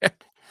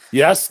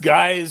 Yes,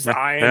 guys, Yeah,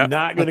 I yeah. am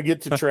not going to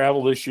get to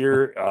travel this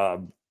year.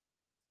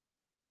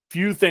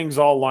 Few things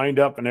all lined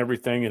up and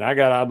everything, and I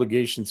got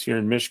obligations here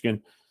in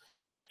Michigan,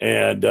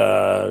 and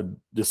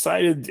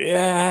decided,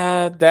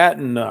 that,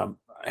 and I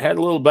had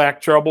a little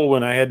back trouble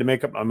when I had to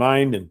make up my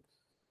mind, and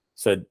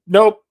said,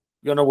 nope,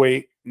 gonna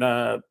wait,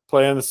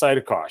 play on the side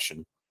of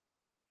caution.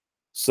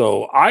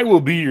 So I will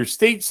be your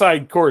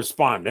stateside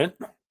correspondent,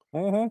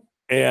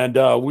 and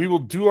we will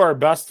do our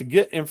best to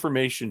get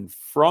information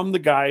from the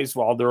guys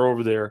while they're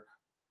over there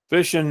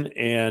fishing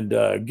and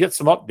get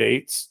some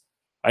updates.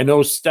 I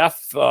know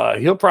Steph,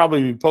 he'll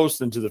probably be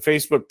posting to the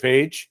Facebook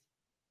page.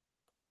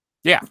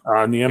 Yeah.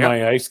 On the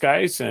MI Ice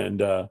guys, and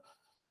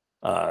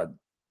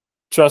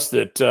trust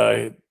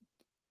that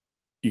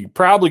you can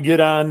probably get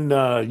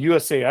on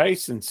USA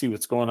Ice and see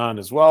what's going on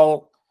as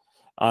well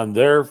on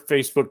their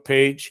Facebook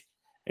page.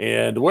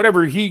 And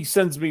whatever he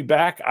sends me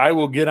back, I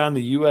will get on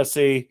the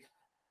USAIceteam.org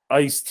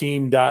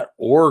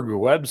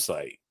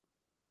website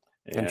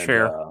And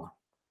share.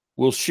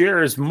 We'll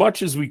share as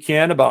much as we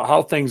can about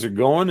how things are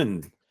going.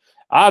 And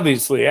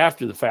obviously,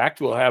 after the fact,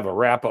 we'll have a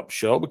wrap-up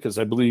show because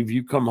I believe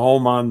you come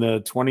home on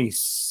the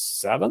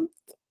 27th?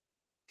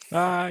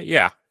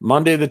 Yeah.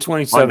 Monday the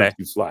 27th, Monday.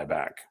 you fly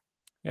back.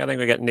 Yeah, I think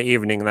we get in the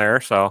evening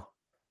there. So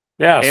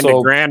Yeah,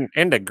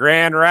 into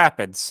Grand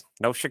Rapids.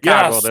 No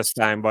Chicago Yes. this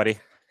time, buddy.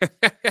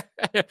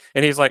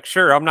 And he's like,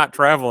 sure, I'm not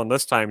traveling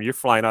this time. You're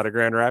flying out of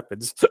Grand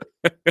Rapids.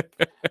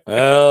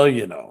 well,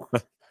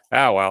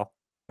 Well,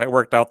 that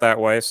worked out that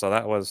way. So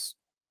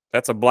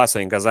that's a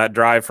blessing because that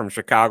drive from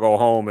Chicago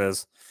home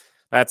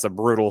that's a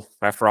brutal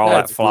after all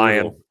that's that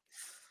flying. brutal.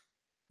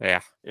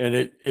 Yeah. And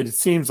it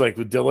seems like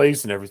with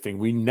delays and everything,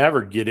 we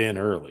never get in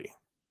early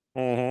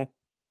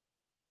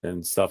Mm-hmm.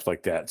 and stuff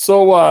like that.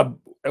 So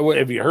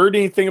have you heard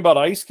anything about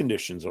ice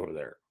conditions over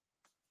there?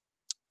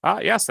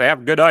 Yes, they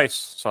have good ice,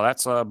 so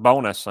that's a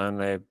bonus,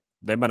 and they've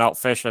been out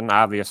fishing.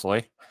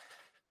 Obviously,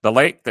 the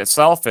lake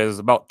itself is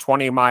about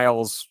 20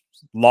 miles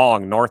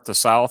long, north to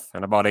south,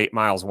 and about 8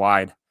 miles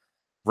wide.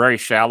 Very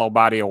shallow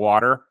body of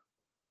water,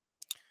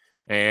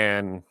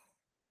 and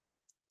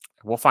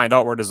we'll find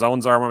out where the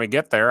zones are when we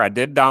get there. I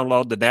did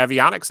download the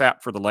Navionics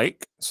app for the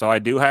lake, so I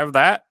do have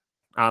that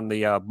on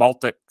the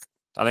Baltic.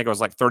 I think it was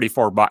like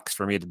 $34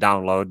 for me to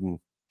download and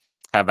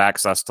have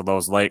access to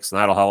those lakes, and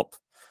that'll help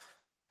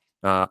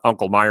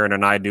Uncle Myron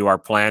and I do our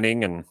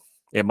planning, and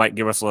it might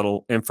give us a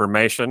little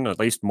information, at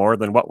least more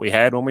than what we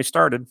had when we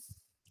started.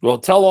 Well,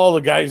 tell all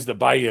the guys to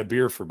buy you a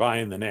beer for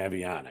buying the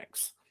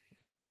Navionics.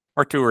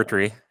 Or two or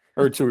three.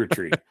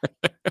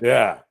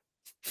 Yeah.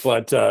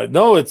 But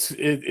no,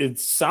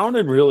 it's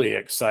sounding really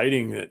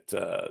exciting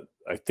that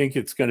I think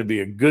it's going to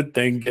be a good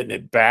thing getting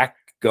it back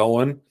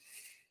going.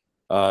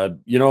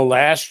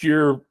 Last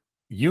year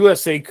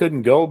USA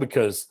couldn't go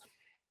because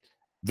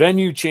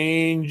venue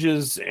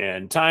changes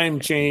and time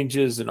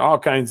changes and all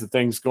kinds of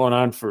things going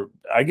on for,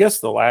 I guess,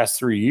 the last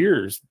 3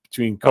 years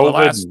between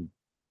COVID.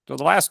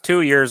 The last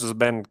 2 years has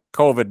been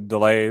COVID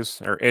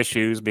delays or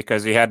issues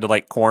because you had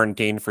to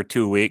quarantine for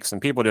 2 weeks, and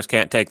people just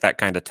can't take that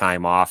kind of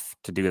time off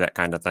to do that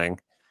kind of thing.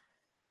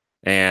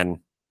 And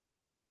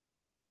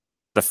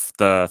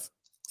the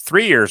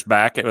 3 years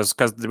back, it was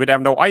because we'd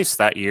have no ice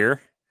that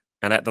year.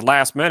 And at the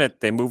last minute,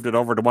 they moved it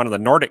over to one of the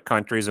Nordic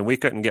countries, and we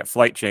couldn't get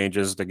flight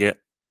changes to get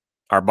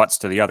our butts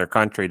to the other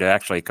country to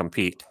actually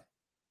compete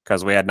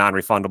because we had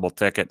non-refundable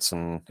tickets,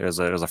 and it was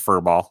a fur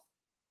ball.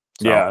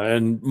 So, yeah,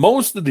 and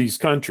most of these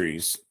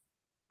countries,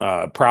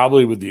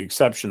 probably with the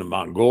exception of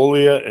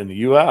Mongolia and the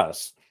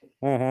U.S.,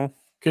 can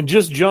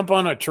just jump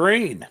on a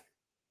train.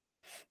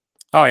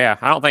 Oh, yeah.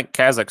 I don't think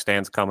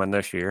Kazakhstan's coming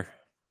this year.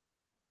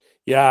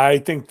 Yeah, I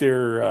think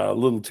they're a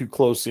little too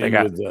close in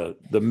with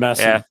the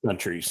messy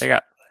countries. They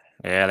got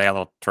a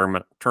little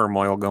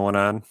turmoil going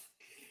on.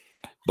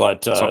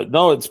 But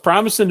no, it's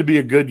promising to be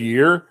a good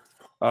year.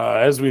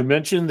 As we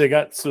mentioned, they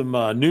got some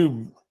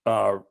new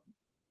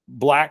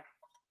black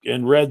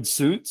and red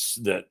suits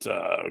that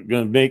are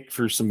going to make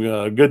for some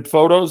good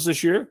photos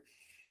this year.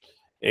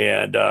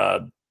 And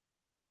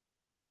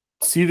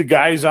see the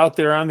guys out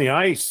there on the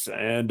ice.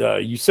 And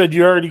you said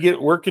you already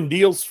get working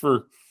deals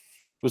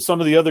with some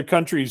of the other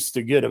countries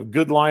to get a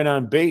good line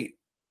on bait.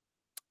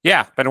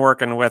 Yeah, been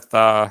working with,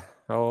 what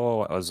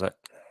was it?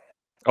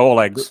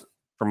 Oleg's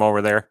from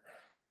over there.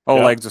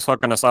 Oleg's is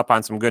hooking us up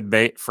on some good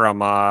bait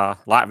from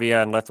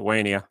Latvia and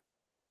Lithuania.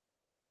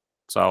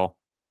 So,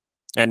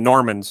 and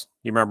Norman's,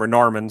 you remember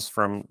Norman's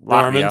from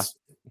Latvia?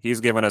 He's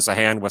given us a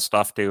hand with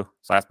stuff too.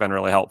 So that's been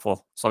really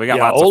helpful. So we got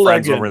lots of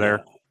friends over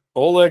there.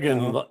 Oleg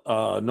and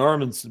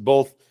Norman's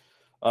both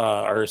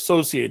are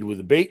associated with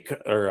the bait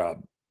or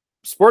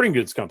sporting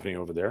goods company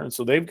over there. And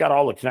so they've got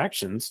all the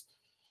connections.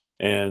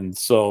 And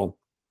so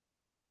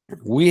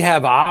we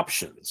have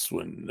options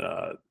when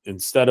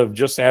instead of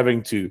just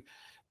having to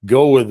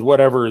go with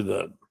whatever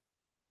the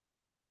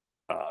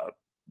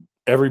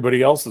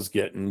everybody else is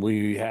getting,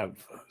 we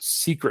have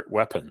secret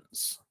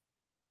weapons.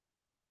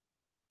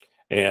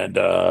 And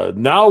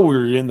now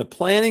we're in the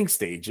planning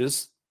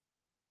stages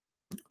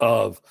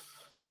of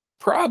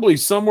probably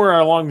somewhere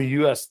along the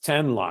US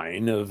 10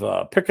 line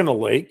of picking a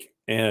lake.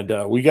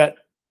 And we got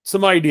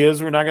some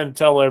ideas. We're not going to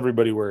tell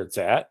everybody where it's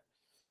at.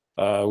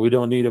 We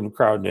don't need them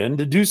crowding in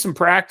to do some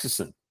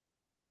practicing.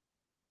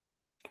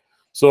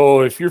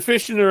 So if you're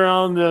fishing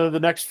around the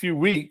next few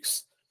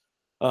weeks,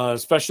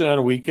 especially on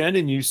a weekend,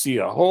 and you see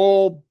a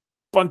whole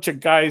bunch of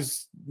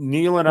guys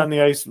kneeling on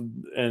the ice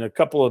and a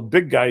couple of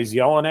big guys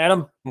yelling at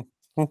them,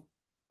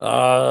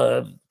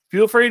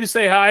 feel free to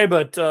say hi,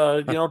 but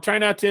try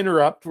not to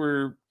interrupt.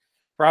 We're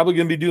probably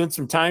going to be doing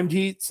some timed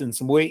heats and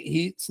some weight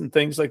heats and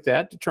things like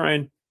that to try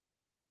and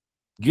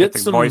get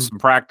some boys some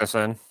practice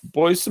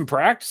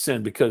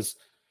in. Because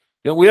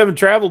we haven't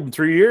traveled in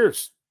 3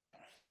 years.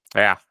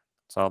 Yeah.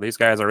 So these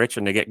guys are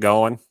itching to get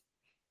going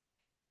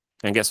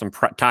and get some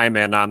time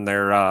in on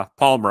their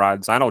palm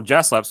rods. I know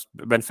Jessup's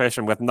been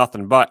fishing with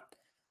nothing but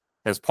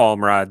his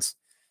palm rods.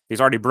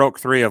 He's already broke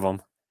 3 of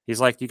them. He's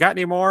like, "You got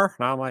any more?"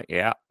 And I'm like,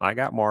 "Yeah, I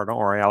got more. Don't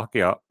worry, I'll hook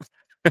you up."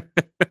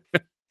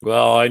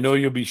 Well, I know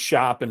you'll be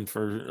shopping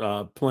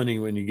for plenty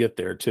when you get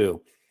there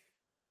too.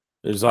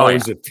 There's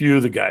always a few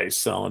of the guys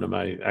selling them.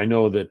 I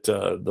know that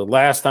the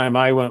last time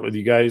I went with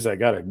you guys, I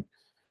got a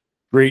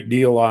great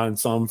deal on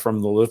some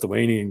from the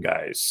Lithuanian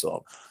guys.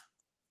 So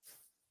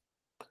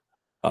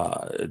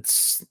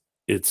if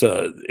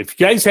you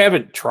guys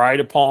haven't tried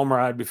a palm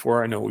rod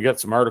before, I know we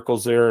got some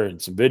articles there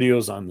and some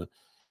videos on the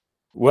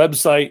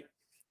website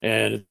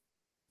and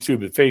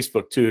YouTube and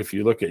Facebook too. If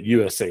you look at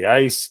USA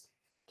Ice,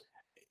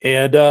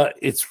 and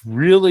it's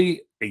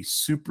really a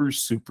super,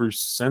 super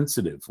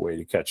sensitive way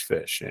to catch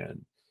fish.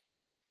 And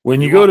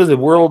when you go to the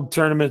world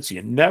tournaments,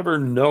 you never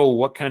know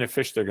what kind of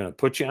fish they're going to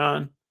put you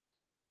on.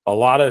 A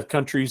lot of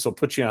countries will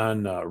put you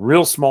on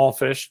real small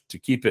fish to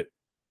keep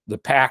the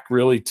pack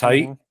really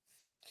tight.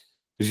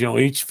 Because,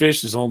 each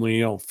fish is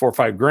only, 4 or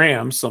 5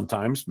 grams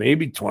sometimes,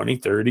 maybe 20,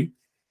 30.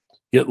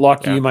 Get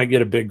lucky, you might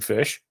get a big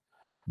fish.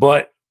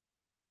 But,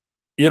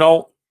 you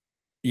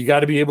got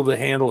to be able to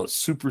handle a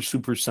super,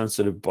 super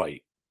sensitive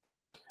bite.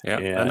 Yeah,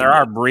 and there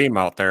are bream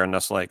out there in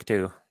this lake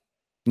too.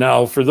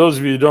 Now, for those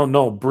of you who don't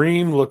know,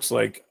 bream looks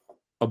like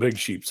a big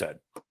sheep's head.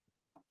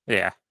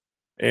 Yeah.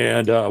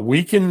 And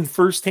we can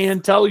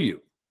firsthand tell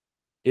you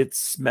it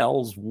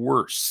smells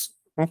worse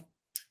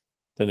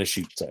than a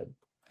sheep's head.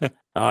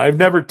 I've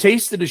never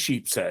tasted a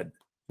sheep's head,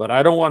 but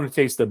I don't want to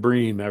taste a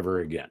bream ever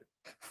again.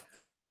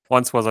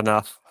 Once was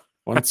enough.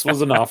 Once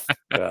was enough.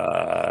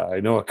 I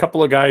know a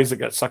couple of guys that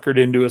got suckered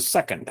into a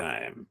second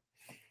time.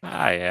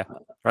 Yeah.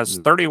 There's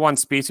 31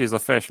 species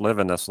of fish live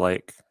in this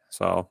lake.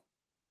 So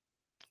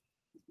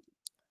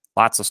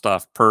lots of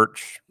stuff.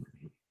 Perch,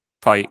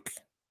 pike,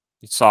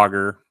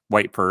 sauger,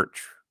 white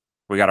perch.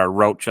 We got our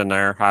roach in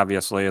there,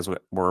 obviously, as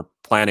we're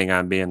planning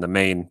on being the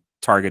main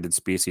targeted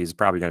species.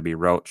 Probably going to be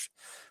roach.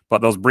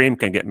 But those bream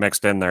can get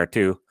mixed in there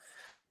too.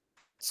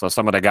 So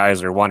some of the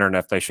guys are wondering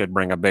if they should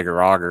bring a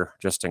bigger auger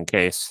just in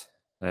case.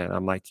 And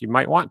I'm like, you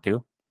might want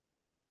to.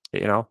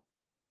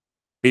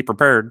 Be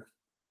prepared.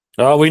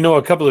 We know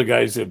a couple of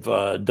guys have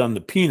done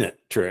the peanut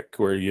trick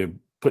where you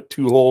put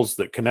 2 holes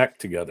that connect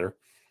together.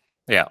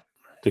 Yeah.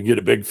 To get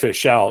a big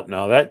fish out.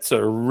 Now, that's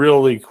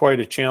really quite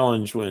a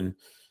challenge when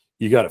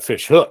you got a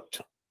fish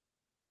hooked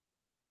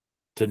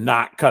to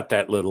not cut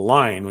that little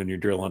line when you're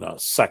drilling a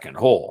second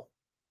hole.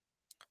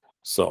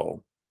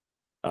 So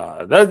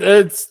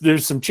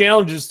there's some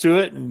challenges to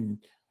it, and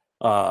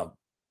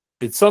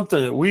it's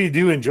something that we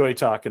do enjoy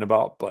talking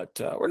about, but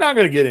we're not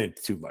going to get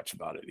into too much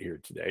about it here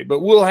today.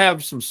 But we'll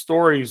have some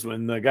stories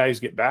when the guys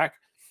get back,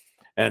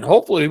 and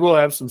hopefully we'll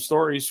have some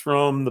stories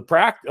from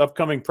the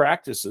upcoming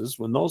practices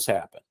when those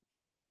happen.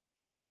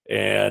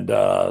 And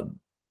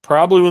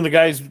probably when the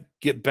guys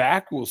get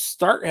back, we'll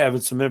start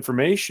having some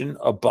information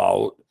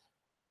about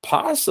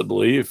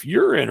possibly, if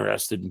you're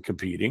interested in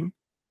competing,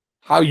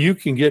 how you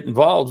can get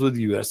involved with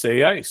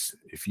USA Ice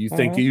if you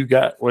think you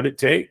got what it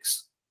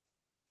takes.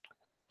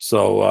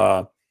 So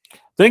I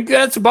think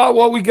that's about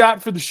what we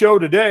got for the show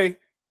today.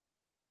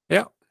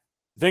 Yeah.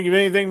 Think of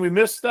anything we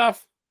missed,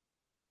 stuff?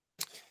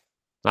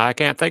 I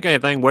can't think of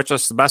anything. Wish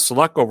us the best of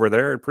luck over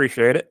there.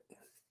 Appreciate it.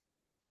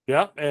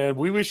 Yeah, and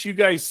we wish you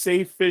guys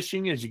safe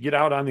fishing as you get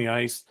out on the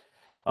ice.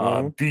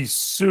 Be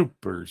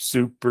super,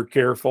 super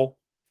careful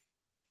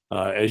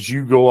as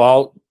you go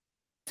out.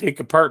 Take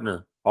a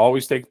partner.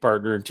 Always take a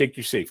partner and take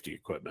your safety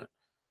equipment.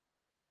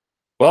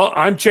 Well,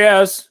 I'm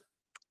Chaz.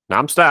 And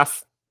I'm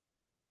Steph.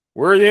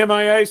 We're the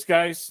MI Ice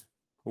guys.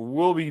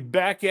 We'll be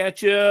back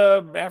at you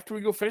after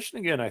we go fishing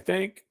again, I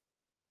think.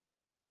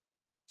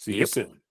 See you soon.